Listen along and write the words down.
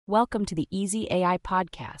Welcome to the Easy AI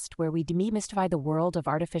podcast, where we demystify the world of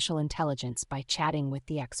artificial intelligence by chatting with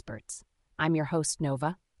the experts. I'm your host,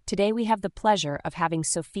 Nova. Today we have the pleasure of having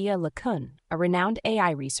Sophia LeCun, a renowned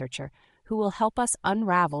AI researcher, who will help us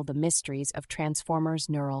unravel the mysteries of Transformers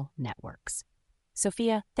neural networks.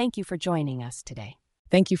 Sophia, thank you for joining us today.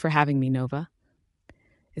 Thank you for having me, Nova.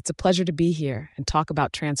 It's a pleasure to be here and talk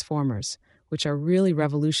about Transformers, which are really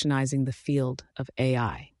revolutionizing the field of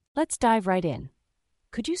AI. Let's dive right in.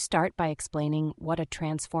 Could you start by explaining what a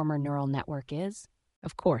transformer neural network is?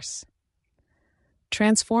 Of course.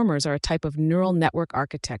 Transformers are a type of neural network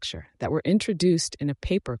architecture that were introduced in a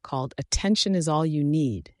paper called Attention is All You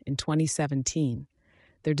Need in 2017.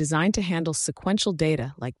 They're designed to handle sequential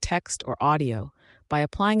data like text or audio by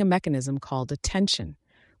applying a mechanism called attention,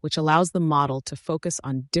 which allows the model to focus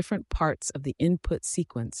on different parts of the input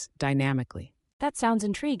sequence dynamically. That sounds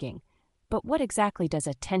intriguing, but what exactly does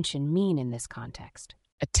attention mean in this context?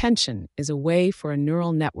 Attention is a way for a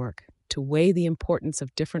neural network to weigh the importance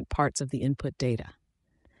of different parts of the input data.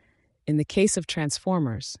 In the case of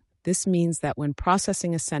transformers, this means that when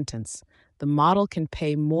processing a sentence, the model can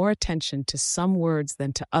pay more attention to some words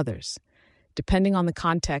than to others, depending on the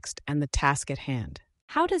context and the task at hand.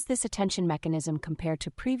 How does this attention mechanism compare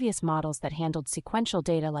to previous models that handled sequential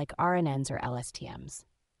data like RNNs or LSTMs?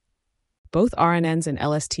 Both RNNs and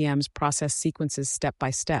LSTMs process sequences step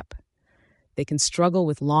by step. They can struggle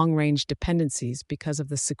with long-range dependencies because of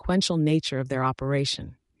the sequential nature of their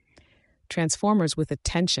operation. Transformers with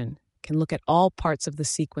attention can look at all parts of the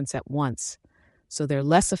sequence at once, so they're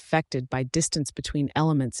less affected by distance between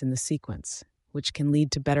elements in the sequence, which can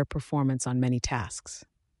lead to better performance on many tasks.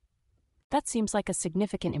 That seems like a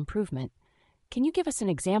significant improvement. Can you give us an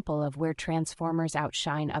example of where transformers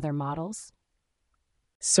outshine other models?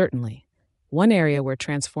 Certainly. One area where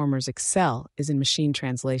transformers excel is in machine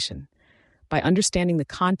translation. By understanding the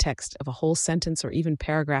context of a whole sentence or even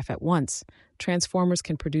paragraph at once, transformers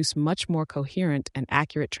can produce much more coherent and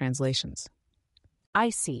accurate translations. I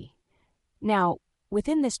see. Now,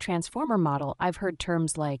 within this transformer model, I've heard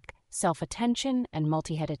terms like self-attention and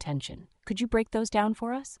multi-head attention. Could you break those down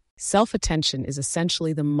for us? Self-attention is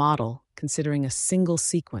essentially the model considering a single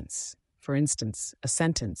sequence, for instance, a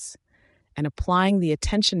sentence, and applying the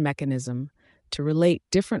attention mechanism to relate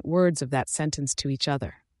different words of that sentence to each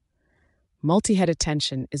other. Multi-head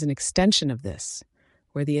attention is an extension of this,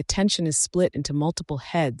 where the attention is split into multiple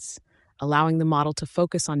heads, allowing the model to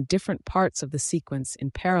focus on different parts of the sequence in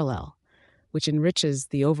parallel, which enriches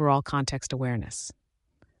the overall context awareness.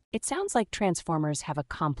 It sounds like transformers have a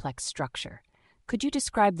complex structure. Could you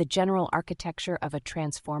describe the general architecture of a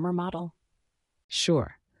transformer model?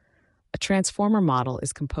 Sure. A transformer model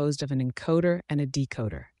is composed of an encoder and a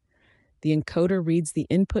decoder. The encoder reads the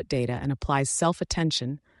input data and applies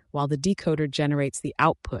self-attention, while the decoder generates the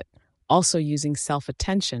output, also using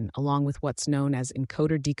self-attention along with what's known as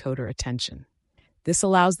encoder-decoder attention. This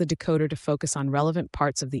allows the decoder to focus on relevant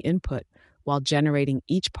parts of the input while generating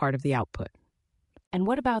each part of the output. And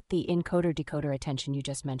what about the encoder-decoder attention you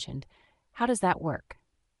just mentioned? How does that work?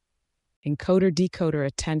 Encoder-decoder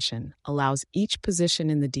attention allows each position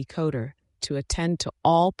in the decoder to attend to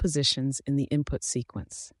all positions in the input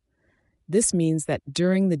sequence. This means that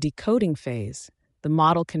during the decoding phase, the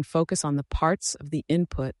model can focus on the parts of the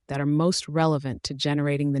input that are most relevant to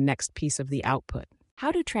generating the next piece of the output.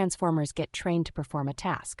 How do transformers get trained to perform a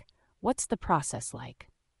task? What's the process like?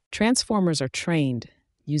 Transformers are trained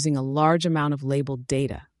using a large amount of labeled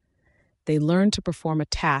data. They learn to perform a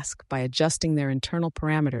task by adjusting their internal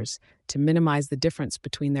parameters to minimize the difference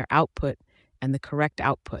between their output and the correct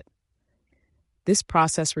output. This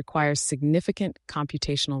process requires significant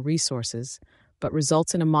computational resources, but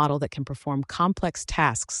results in a model that can perform complex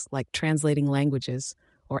tasks like translating languages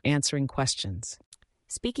or answering questions.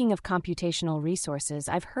 Speaking of computational resources,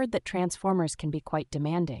 I've heard that transformers can be quite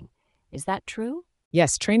demanding. Is that true?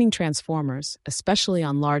 Yes, training transformers, especially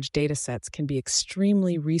on large datasets, can be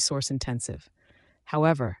extremely resource-intensive.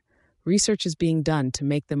 However, research is being done to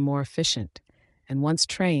make them more efficient, and once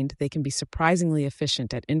trained, they can be surprisingly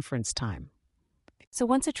efficient at inference time. So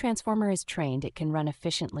once a transformer is trained, it can run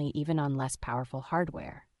efficiently even on less powerful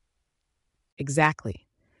hardware. Exactly.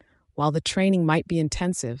 While the training might be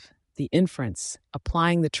intensive, the inference,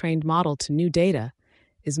 applying the trained model to new data,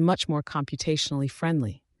 is much more computationally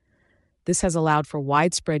friendly. This has allowed for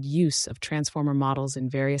widespread use of transformer models in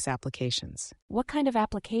various applications. What kind of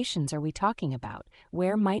applications are we talking about?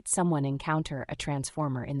 Where might someone encounter a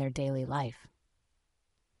transformer in their daily life?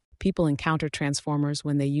 People encounter transformers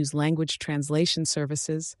when they use language translation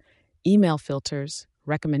services, email filters,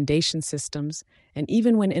 recommendation systems, and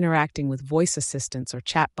even when interacting with voice assistants or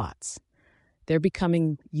chatbots. They're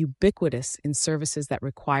becoming ubiquitous in services that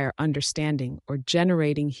require understanding or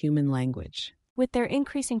generating human language. With their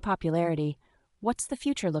increasing popularity, what's the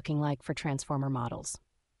future looking like for transformer models?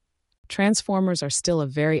 Transformers are still a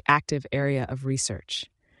very active area of research.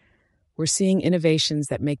 We're seeing innovations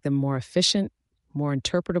that make them more efficient, more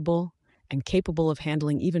interpretable, and capable of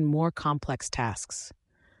handling even more complex tasks.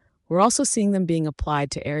 We're also seeing them being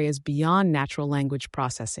applied to areas beyond natural language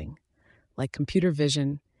processing, like computer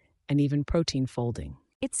vision and even protein folding.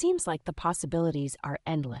 It seems like the possibilities are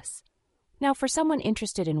endless. Now, for someone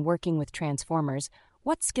interested in working with transformers,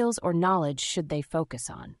 what skills or knowledge should they focus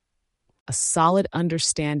on? A solid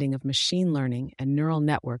understanding of machine learning and neural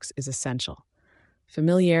networks is essential.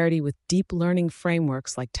 Familiarity with deep learning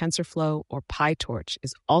frameworks like TensorFlow or PyTorch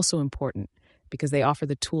is also important because they offer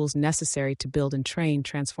the tools necessary to build and train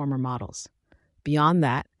transformer models. Beyond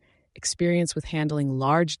that, experience with handling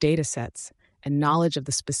large data sets and knowledge of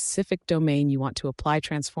the specific domain you want to apply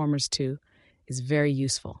transformers to is very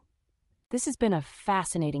useful. This has been a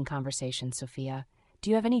fascinating conversation, Sophia. Do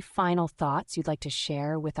you have any final thoughts you'd like to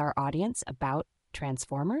share with our audience about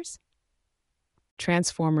transformers?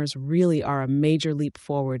 Transformers really are a major leap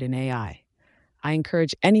forward in AI. I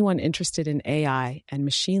encourage anyone interested in AI and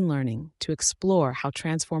machine learning to explore how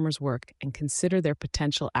transformers work and consider their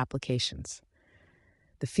potential applications.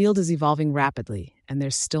 The field is evolving rapidly, and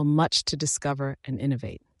there's still much to discover and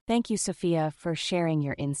innovate. Thank you, Sophia, for sharing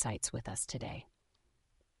your insights with us today.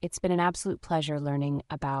 It's been an absolute pleasure learning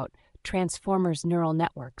about Transformers neural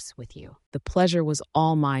networks with you. The pleasure was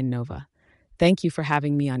all mine, Nova. Thank you for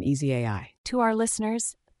having me on Easy AI. To our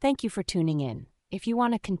listeners, thank you for tuning in. If you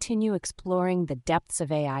want to continue exploring the depths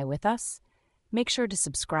of AI with us, make sure to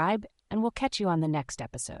subscribe, and we'll catch you on the next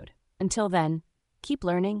episode. Until then, keep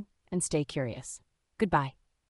learning and stay curious. Goodbye.